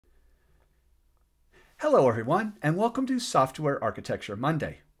Hello everyone, and welcome to Software Architecture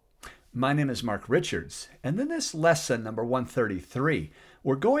Monday. My name is Mark Richards, and in this lesson number 133,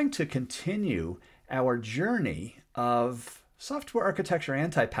 we're going to continue our journey of software architecture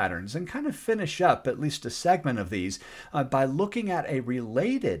anti-patterns and kind of finish up at least a segment of these by looking at a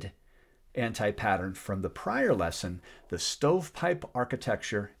related anti-pattern from the prior lesson, the Stovepipe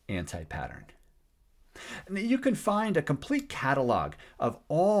architecture anti-pattern. You can find a complete catalog of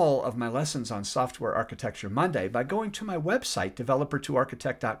all of my lessons on Software Architecture Monday by going to my website,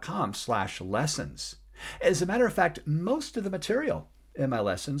 developer2architect.com/lessons. As a matter of fact, most of the material in my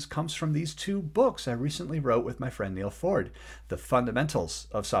lessons comes from these two books I recently wrote with my friend Neil Ford, The Fundamentals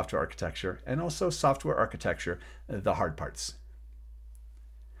of Software Architecture and also Software Architecture, The Hard Parts.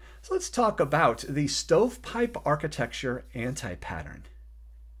 So let's talk about the Stovepipe architecture anti-pattern.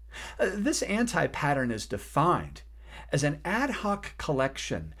 This anti-pattern is defined as an ad hoc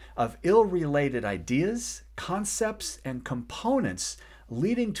collection of ill-related ideas, concepts, and components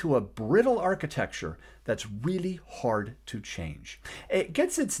leading to a brittle architecture that's really hard to change. It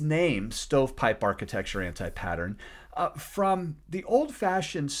gets its name, Stovepipe architecture anti-pattern, from the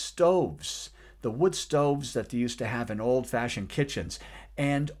old-fashioned stoves, the wood stoves that they used to have in old-fashioned kitchens,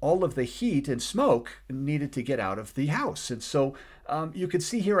 and all of the heat and smoke needed to get out of the house. And so you can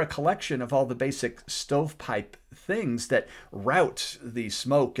see here a collection of all the basic stovepipe things that route the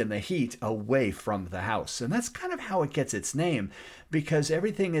smoke and the heat away from the house. And that's kind of how it gets its name, because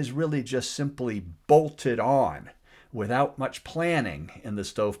everything is really just simply bolted on without much planning in the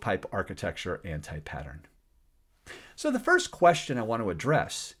Stovepipe architecture anti-pattern. So the first question I want to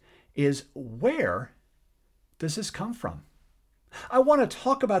address is, where does this come from? I want to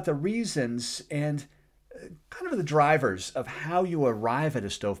talk about the reasons and kind of the drivers of how you arrive at a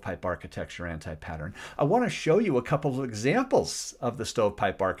stovepipe architecture anti-pattern. I want to show you a couple of examples of the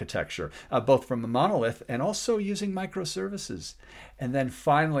stovepipe architecture, both from a monolith and also using microservices. And then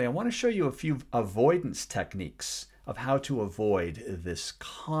finally, I want to show you a few avoidance techniques of how to avoid this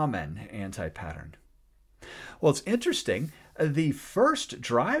common anti-pattern. Well, it's interesting. The first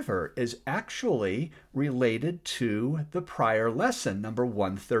driver is actually related to the prior lesson, number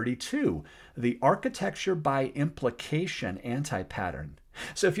 132, the architecture by implication anti-pattern.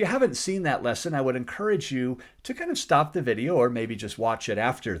 So if you haven't seen that lesson, I would encourage you to kind of stop the video or maybe just watch it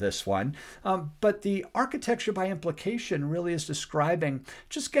after this one. But the architecture by implication really is describing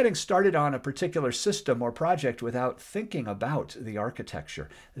just getting started on a particular system or project without thinking about the architecture.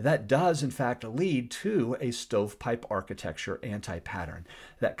 That does, in fact, lead to a stovepipe architecture anti-pattern,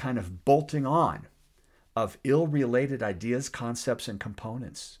 that kind of bolting on of ill-related ideas, concepts, and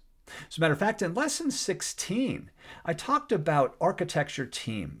components. As a matter of fact, in lesson 16, I talked about architecture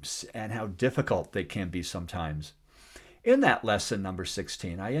teams and how difficult they can be sometimes. In that lesson, number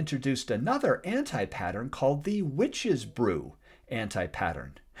 16, I introduced another anti-pattern called the witch's brew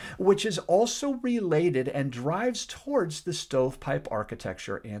anti-pattern, which is also related and drives towards the stovepipe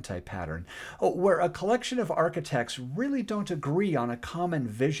architecture anti-pattern, where a collection of architects really don't agree on a common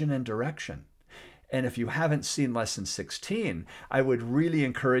vision and direction. And if you haven't seen lesson 16, I would really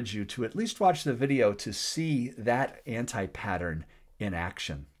encourage you to at least watch the video to see that anti-pattern in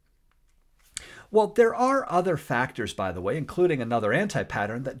action. Well, there are other factors, by the way, including another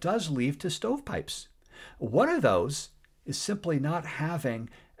anti-pattern that does lead to stovepipes. One of those is simply not having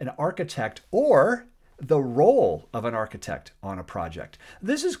an architect or the role of an architect on a project.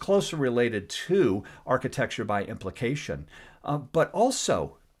 This is closely related to architecture by implication, but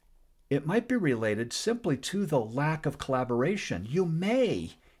also it might be related simply to the lack of collaboration. You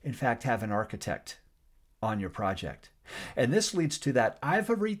may, in fact, have an architect on your project. And this leads to that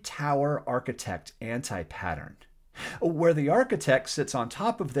ivory tower architect anti-pattern, where the architect sits on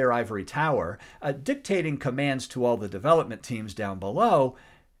top of their ivory tower, dictating commands to all the development teams down below,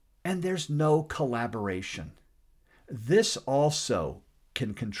 and there's no collaboration. This also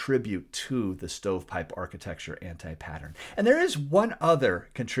can contribute to the stovepipe architecture anti-pattern. And there is one other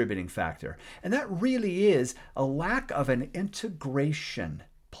contributing factor, and that really is a lack of an integration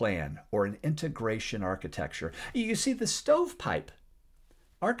plan or an integration architecture. You see, the stovepipe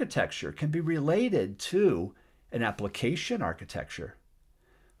architecture can be related to an application architecture,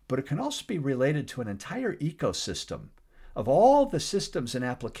 but it can also be related to an entire ecosystem of all the systems and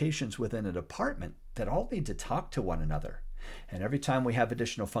applications within a department that all need to talk to one another. And every time we have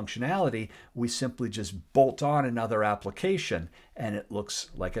additional functionality, we simply just bolt on another application, and it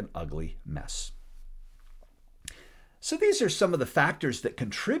looks like an ugly mess. So these are some of the factors that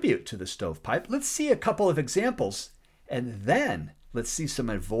contribute to the stovepipe. Let's see a couple of examples, and then let's see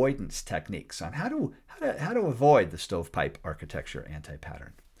some avoidance techniques on how to avoid the stovepipe architecture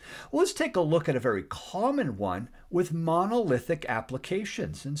anti-pattern. Well, let's take a look at a very common one with monolithic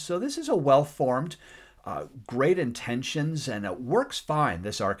applications. And so this is a well-formed, great intentions, and it works fine,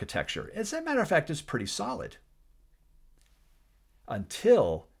 this architecture. As a matter of fact, it's pretty solid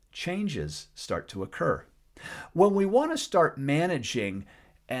until changes start to occur. When we want to start managing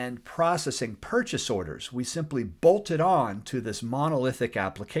and processing purchase orders, we simply bolt it on to this monolithic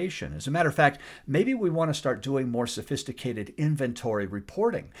application. As a matter of fact, maybe we want to start doing more sophisticated inventory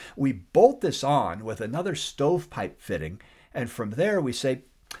reporting. We bolt this on with another stovepipe fitting, and from there we say,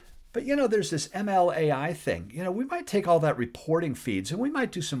 but there's this MLAI thing. We might take all that reporting feeds and we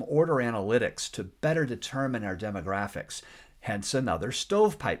might do some order analytics to better determine our demographics. Hence another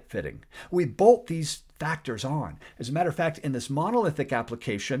stovepipe fitting. We bolt these factors on. As a matter of fact, in this monolithic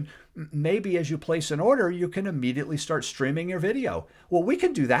application, maybe as you place an order, you can immediately start streaming your video. Well, we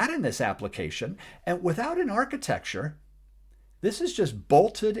can do that in this application, and without an architecture, this is just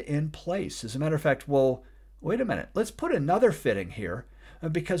bolted in place. As a matter of fact, well, wait a minute, let's put another fitting here,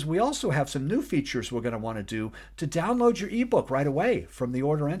 because we also have some new features we're going to want to do to download your ebook right away from the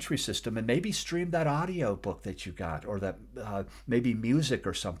order entry system and maybe stream that audio book that you got, or that maybe music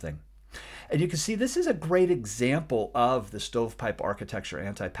or something. And you can see this is a great example of the stovepipe architecture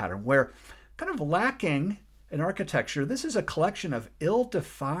anti-pattern, where kind of lacking an architecture, this is a collection of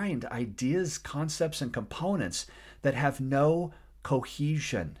ill-defined ideas, concepts, and components that have no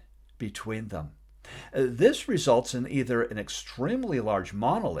cohesion between them. This results in either an extremely large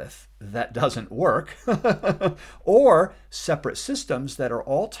monolith that doesn't work or separate systems that are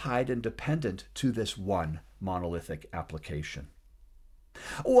all tied and dependent to this one monolithic application.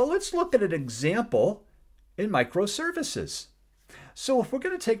 Well, let's look at an example in microservices. So if we're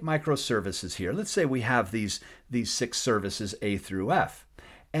going to take microservices here, let's say we have these 6 services A through F,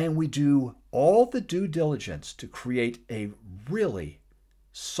 and we do all the due diligence to create a really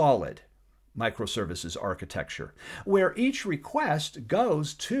solid microservices architecture, where each request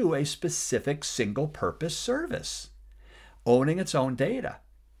goes to a specific single-purpose service, owning its own data.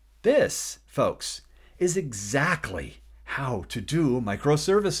 This, folks, is exactly how to do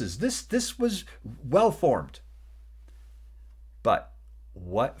microservices. This was well formed. But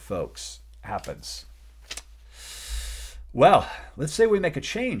what, folks, happens? Well, let's say we make a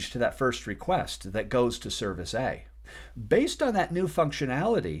change to that first request that goes to service A. Based on that new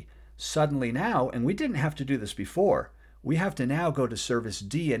functionality, suddenly now, and we didn't have to do this before, we have to now go to service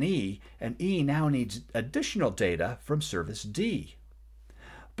D and E now needs additional data from service D.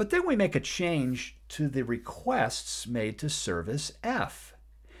 But then we make a change to the requests made to service F.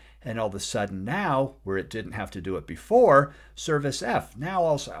 And all of a sudden now, where it didn't have to do it before, service F now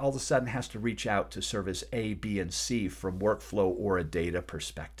also all of a sudden has to reach out to service A, B, and C from workflow or a data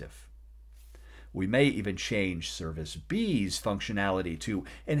perspective. We may even change service B's functionality to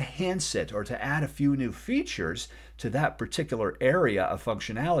enhance it or to add a few new features to that particular area of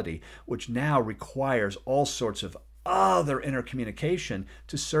functionality, which now requires all sorts of other intercommunication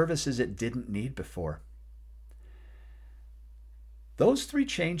to services it didn't need before. Those 3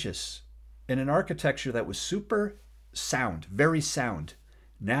 changes in an architecture that was super sound, very sound,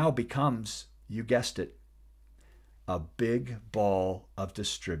 now becomes, you guessed it, a big ball of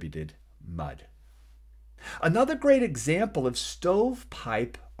distributed mud. Another great example of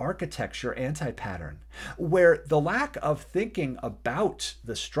stovepipe architecture anti-pattern, where the lack of thinking about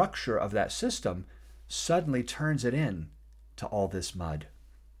the structure of that system suddenly turns it in to all this mud.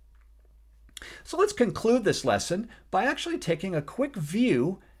 So let's conclude this lesson by actually taking a quick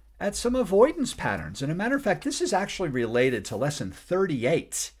view at some avoidance patterns. And a matter of fact, this is actually related to lesson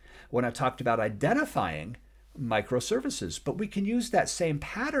 38 when I talked about identifying microservices, but we can use that same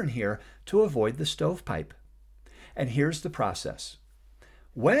pattern here to avoid the stovepipe. And here's the process.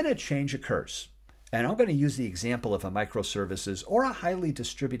 When a change occurs, and I'm going to use the example of a microservices or a highly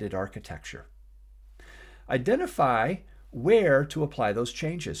distributed architecture, identify where to apply those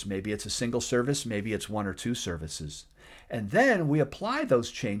changes. Maybe it's a single service, maybe it's 1 or 2 services. And then we apply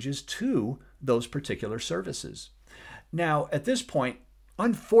those changes to those particular services. Now, at this point,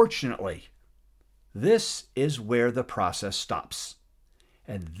 unfortunately, this is where the process stops.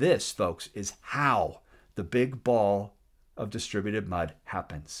 And this, folks, is how the big ball of distributed mud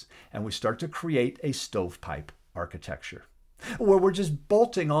happens. And we start to create a stovepipe architecture where we're just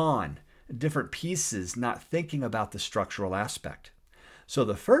bolting on different pieces, not thinking about the structural aspect. So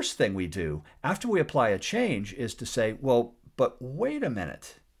the first thing we do after we apply a change is to say, well, but wait a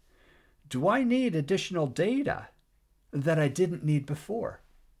minute. Do I need additional data that I didn't need before?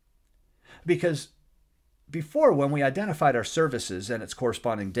 Because before, when we identified our services and its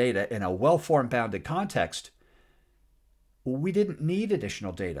corresponding data in a well-formed bounded context, we didn't need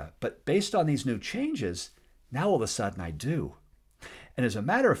additional data, but based on these new changes, now all of a sudden I do. And as a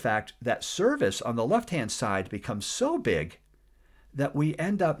matter of fact, that service on the left-hand side becomes so big that we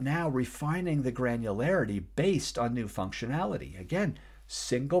end up now refining the granularity based on new functionality. Again,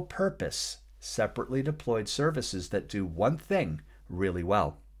 single purpose, separately deployed services that do one thing really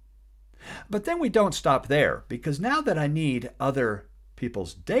well. But then we don't stop there, because now that I need other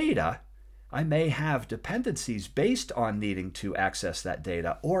people's data, I may have dependencies based on needing to access that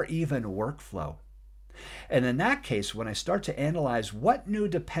data or even workflow. And in that case, when I start to analyze what new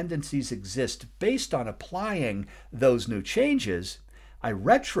dependencies exist based on applying those new changes, I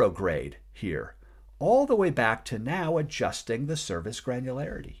retrograde here all the way back to now adjusting the service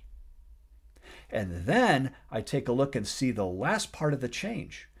granularity. And then I take a look and see the last part of the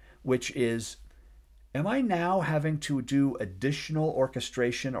change, which is, am I now having to do additional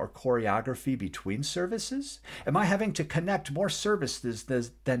orchestration or choreography between services? Am I having to connect more services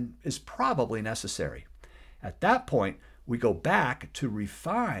than is probably necessary? At that point, we go back to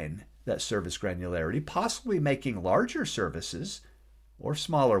refine that service granularity, possibly making larger services or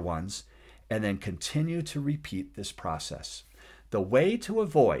smaller ones, and then continue to repeat this process. The way to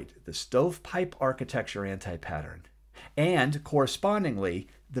avoid the stovepipe architecture anti-pattern and correspondingly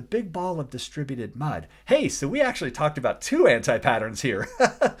the big ball of distributed mud, hey, so we actually talked about 2 anti-patterns here,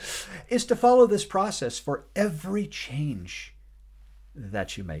 is to follow this process for every change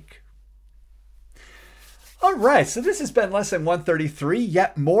that you make. All right, so this has been lesson 133,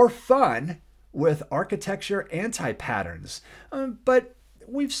 yet more fun with architecture anti-patterns. But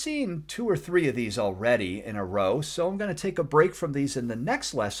we've seen 2 or 3 of these already in a row, so I'm going to take a break from these in the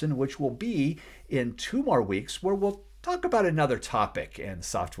next lesson, which will be in 2 more weeks, where we'll talk about another topic in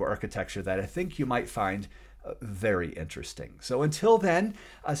software architecture that I think you might find very interesting. So until then,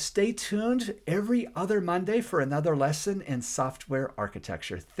 stay tuned every other Monday for another lesson in software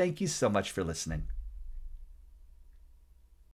architecture. Thank you so much for listening.